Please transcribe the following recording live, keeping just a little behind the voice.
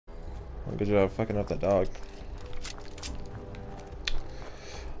Well, good job fucking up that dog.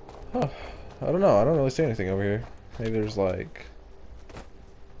 Huh. I don't know. I don't really see anything over here. Maybe there's like...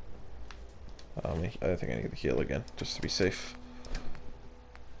 I think I need to heal again, just to be safe.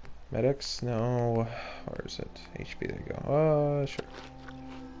 Medics? No. Where is it? HP, there you go. Sure.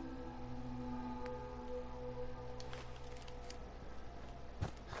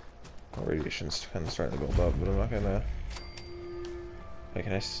 Well, radiation's kind of starting to build up, but I'm not gonna... Wait,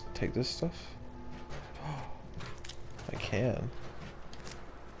 can I take this stuff? I can.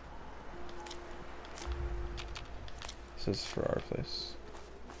 This is for our place.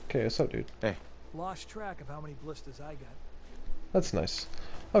 Okay, what's up, dude? Hey. Lost track of how many blisters I got. That's nice.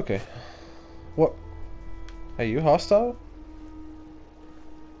 Okay. What? Are you hostile?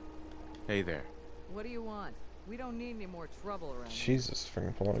 Hey there. What do you want? We don't need any more trouble around here. Jesus,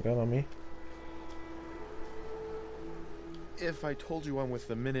 freaking pulling a gun on me. If I told you I'm with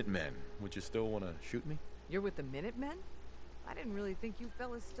the Minutemen, would you still want to shoot me? You're with the Minutemen? I didn't really think you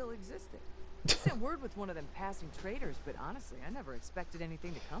fellas still existed. I sent word with one of them passing traders, but honestly, I never expected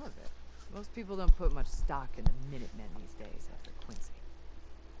anything to come of it. Most people don't put much stock in the Minutemen these days after Quincy.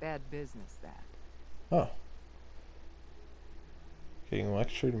 Bad business, that. Oh. Getting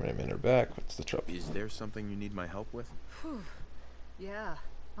lectured, my men are back. What's the trouble? Is there something you need my help with? Whew. Yeah,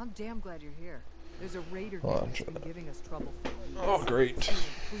 I'm damn glad you're here. There's a raider Hold on, that's been giving us trouble for weeks. Oh, great. Stealing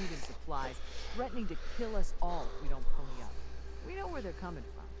food and supplies, threatening to kill us all if we don't pony up. We know where they're coming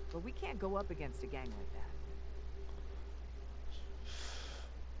from, but we can't go up against a gang like that.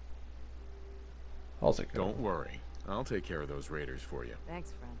 I'll take it. Don't worry. I'll take care of those raiders for you.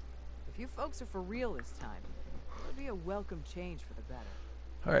 Thanks, friend. If you folks are for real this time, it'll be a welcome change for the better.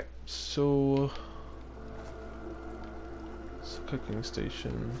 Alright, so... It's a cooking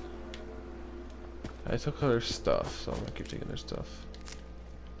station. I took their stuff, so I'm gonna keep taking their stuff.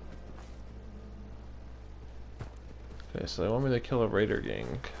 Okay, so they want me to kill a raider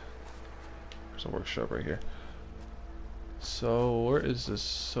gang. There's a workshop right here. So, where is this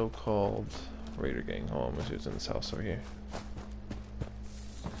so-called raider gang? Hold on, let me see what's in this house over here.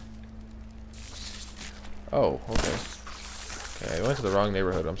 Oh, okay. Okay, I went to the wrong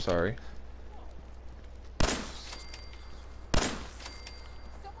neighborhood, I'm sorry.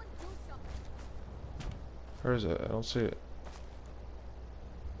 Where is it? I don't see it.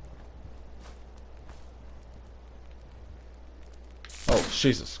 Oh,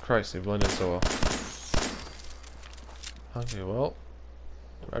 Jesus Christ, they blend in so well. Okay, well,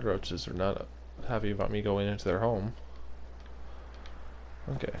 the red roaches are not happy about me going into their home.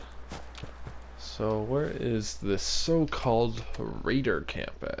 Okay. So, where is this so-called raider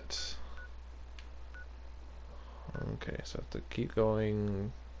camp at? Okay, so I have to keep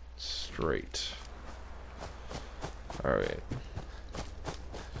going straight. Alright.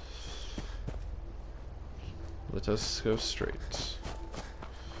 Let us go straight.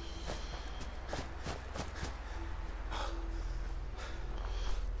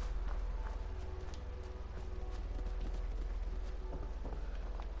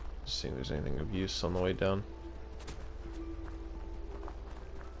 Just seeing if there's anything of use on the way down.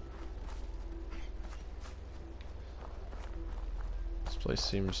 This place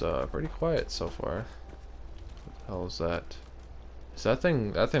seems pretty quiet so far. What the hell is that? Is that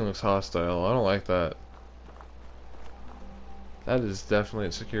thing? That thing looks hostile. I don't like that. That is definitely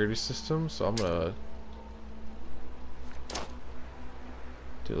a security system, so I'm gonna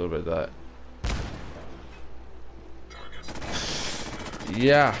do a little bit of that.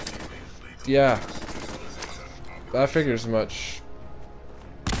 Yeah. Yeah. That figures much.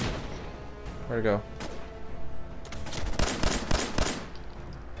 Where'd it go?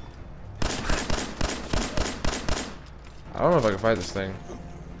 I don't know if I can fight this thing.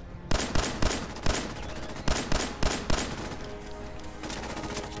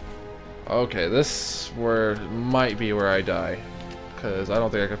 Okay, this might be where I die, because I don't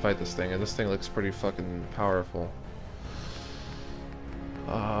think I can fight this thing, and this thing looks pretty fucking powerful.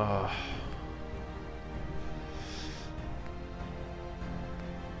 I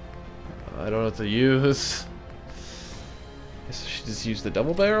don't know what to use. Guess I should just use the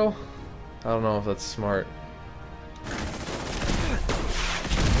double barrel? I don't know if that's smart.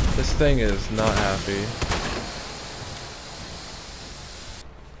 This thing is not happy.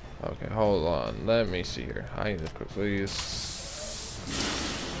 Okay, hold on. Let me see here. I need to quickly use...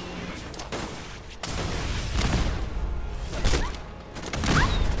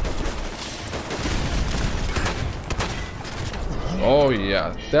 Oh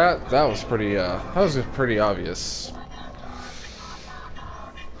yeah, that was pretty obvious.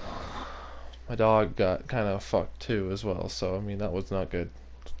 My dog got kind of fucked too as well, so I mean that was not good.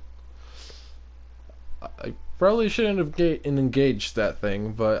 I probably shouldn't have engaged that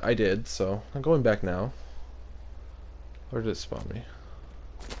thing, but I did, so I'm going back now. Where did it spawn me?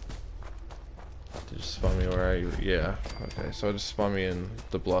 Did it spawn me where I... Yeah, okay, so it just spawned me in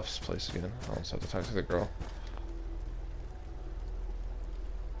the Bluffs place again. I almost have to talk to the girl.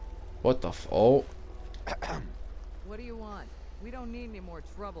 What the f... Oh! What do you want? We don't need any more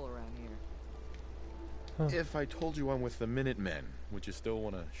trouble around here. Huh. If I told you I'm with the Minutemen, would you still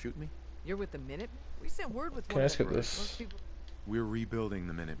want to shoot me? You're with the Minute? We sent word with Can one I of skip them. this? Most people... We're rebuilding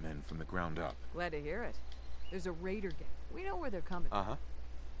the Minutemen from the ground up. Glad to hear it. There's a raider gang. We know where they're coming from. Uh-huh.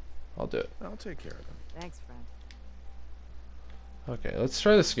 I'll do it. I'll take care of them. Thanks, friend. Okay, let's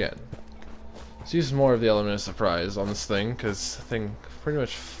try this again. Let's use more of the element of surprise on this thing, because the thing pretty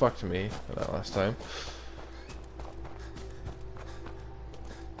much fucked me that last time.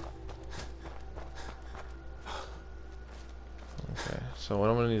 Okay, so what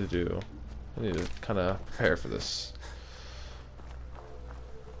I'm gonna need to do, I need to kind of prepare for this.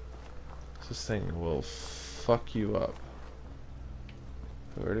 This thing will fuck you up.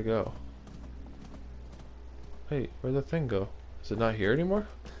 Where'd it go? Hey, where'd the thing go? Is it not here anymore?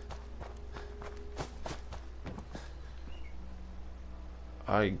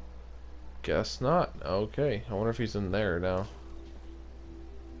 I guess not. Okay, I wonder if he's in there now.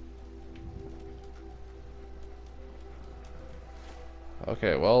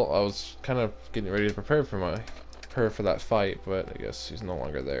 Okay, well, I was kind of getting ready to prepare for that fight, but I guess he's no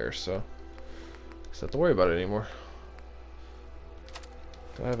longer there, so I don't have to worry about it anymore.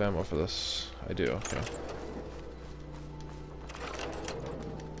 Do I have ammo for this? I do, okay.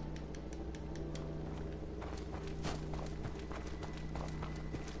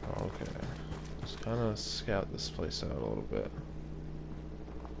 Okay. Just kind of scout this place out a little bit.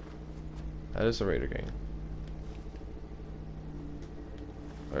 That is a raider gang.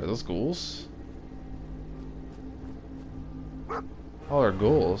 Are those ghouls? Oh, they're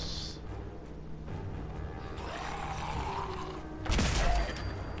ghouls.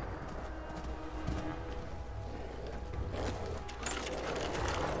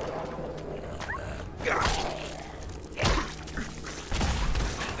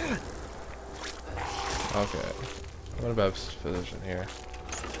 Okay. I'm in a bad position here.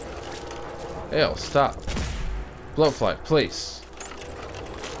 Ew, stop. Blowfly, please.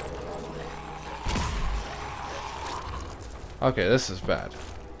 Okay, this is bad.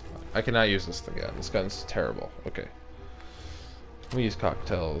 I cannot use this thing yet. This gun's terrible. Okay. Let me use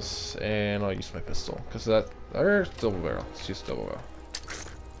cocktails, and I'll use my pistol. Because that... Or double barrel. Let's use double barrel.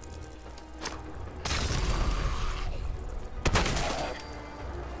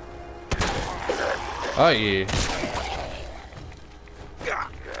 Oh, yeah.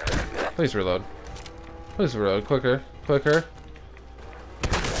 Please reload. Please reload. Quicker. Quicker.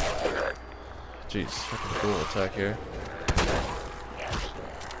 Jeez, fucking cool attack here.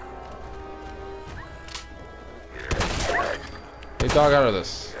 Hey, dog, out of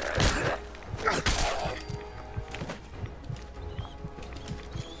this.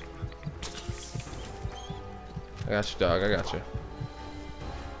 I got you, dog. I got you.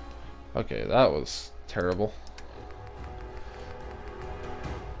 Okay, that was terrible.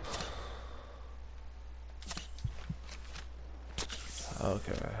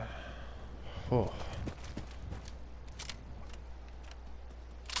 Okay. Oh.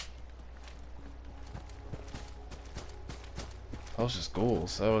 That was just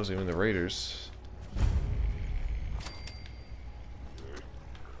ghouls. That wasn't even the raiders.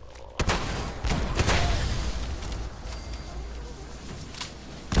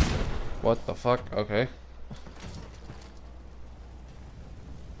 What the fuck? Okay.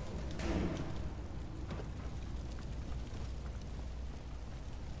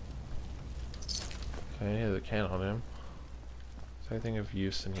 Okay, there's a can on him. Is there anything of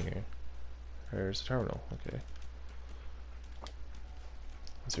use in here? There's a terminal. Okay.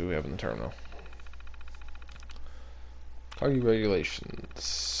 Let's see what we have in the terminal. Cargo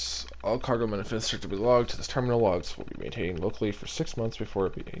regulations. All cargo manifests are to be logged to this terminal. Logs will be maintained locally for 6 months before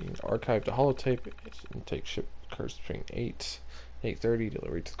being archived to holotape. Intake ship occurs between 8 and 8:30.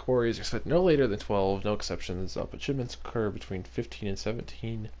 Delivery to the quarry is expected no later than 12. No exceptions. Output shipments occur between 15 and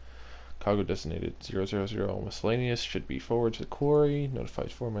 17. Cargo designated 000. Miscellaneous should be forwarded to the quarry.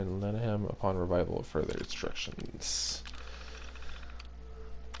 Notified foreman Lanham upon revival of further instructions.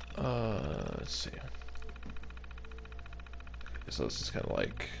 Let's see. So this is kind of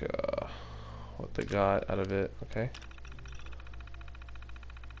like what they got out of it. Okay.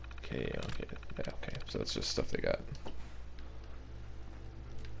 Okay. Yeah. Okay. So it's just stuff they got.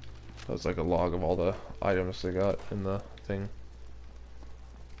 So it's like a log of all the items they got in the thing.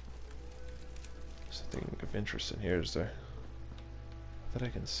 Something of interest in here, is there? That I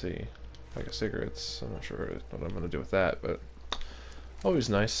can see. Like a cigarettes. I'm not sure what I'm gonna do with that, but always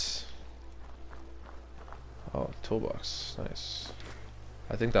nice. Oh, toolbox. Nice.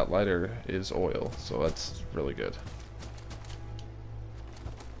 I think that lighter is oil, so that's really good.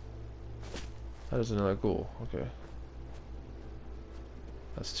 That is another ghoul. Okay.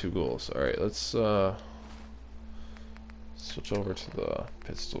 That's 2 ghouls. Alright, let's switch over to the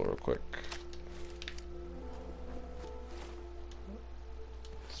pistol real quick.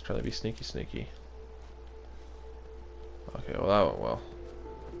 Let's try to be sneaky. Okay, well that went well.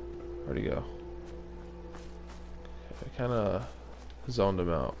 Where'd he go? I kinda zoned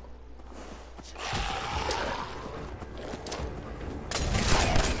him out.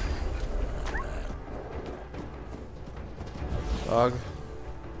 Dog.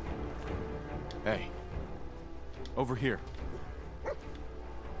 Hey. Over here.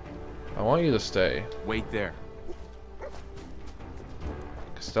 I want you to stay. Wait there.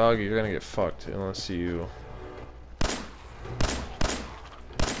 Cause dog, you're gonna get fucked unless you... I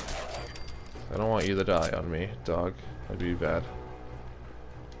don't want you to die on me, dog. That'd be bad.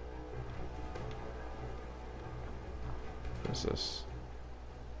 What is this?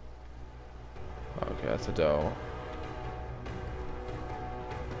 Okay, that's a doe.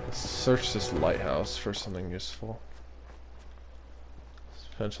 Let's search this lighthouse for something useful.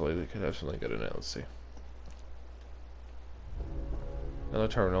 Potentially they could have something good in it. Let's see. Another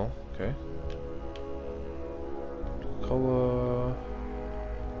terminal. Okay. Cola.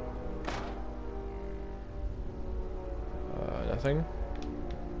 Nothing.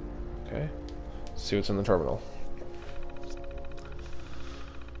 Okay. Let's see what's in the terminal.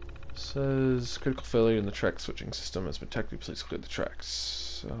 Says critical failure in the track switching system has been detected. Please clear the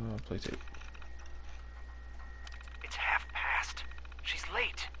tracks. Play tape. It's past. She's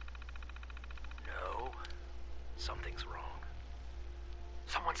late. No. Something's wrong.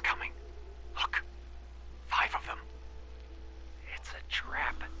 Someone's coming. Look. 5 of them. It's a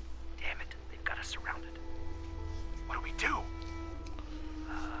trap. Damn it. They've got us surrounded. What do we do?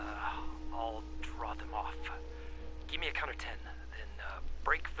 I'll draw them off. Give me a count of 10, then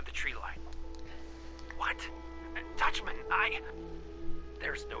break for the tree line. What? Dutchman,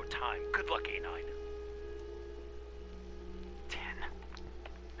 There's no time. Good luck, A9. 10,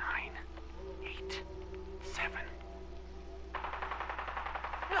 9, 8, 7.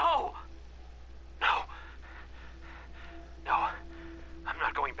 No! No! No. I'm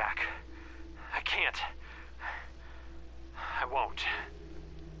not going back. I can't. I won't.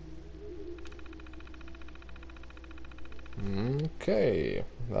 Okay,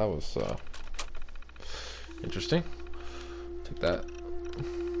 that was interesting. Take that.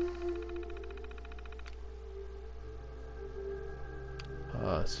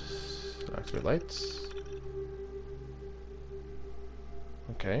 Activate lights.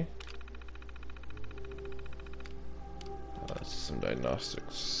 Okay. Some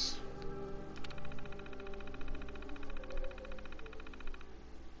diagnostics.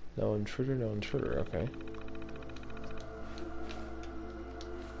 No intruder, no intruder. Okay.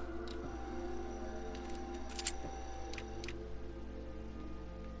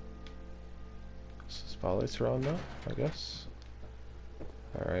 Spotlights are on now, I guess.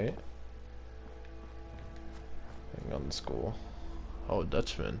 Alright. Hang on the school. Oh,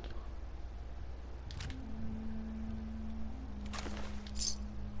 Dutchman.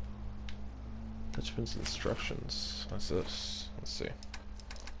 Dutchman's instructions. What's this? Let's see.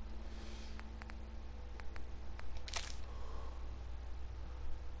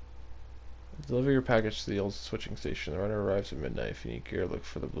 Deliver your package to the old switching station. The runner arrives at midnight. If you need gear, look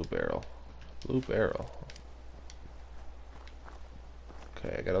for the blue barrel. Blue barrel.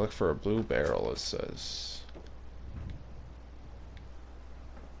 Okay, I gotta look for a blue barrel, it says.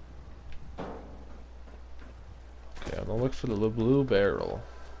 Okay, I'm gonna look for the blue barrel.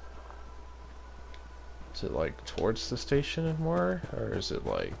 Is it like towards the station and more? Or is it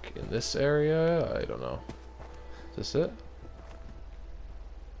like in this area? I don't know. Is this it?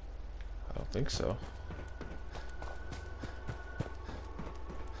 I don't think so.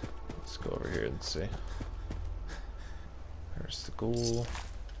 Let's go over here and see. There's the ghoul.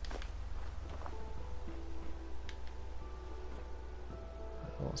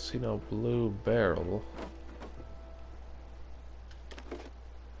 I don't see no blue barrel.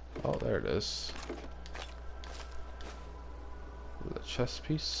 Oh, there it is. The chest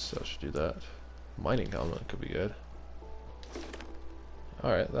piece, I should do that. Mining helmet could be good.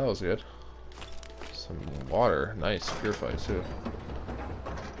 Alright, that was good. Some water, nice, purified too.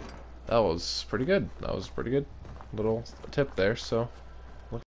 That was pretty good. That was pretty good. Little tip there, so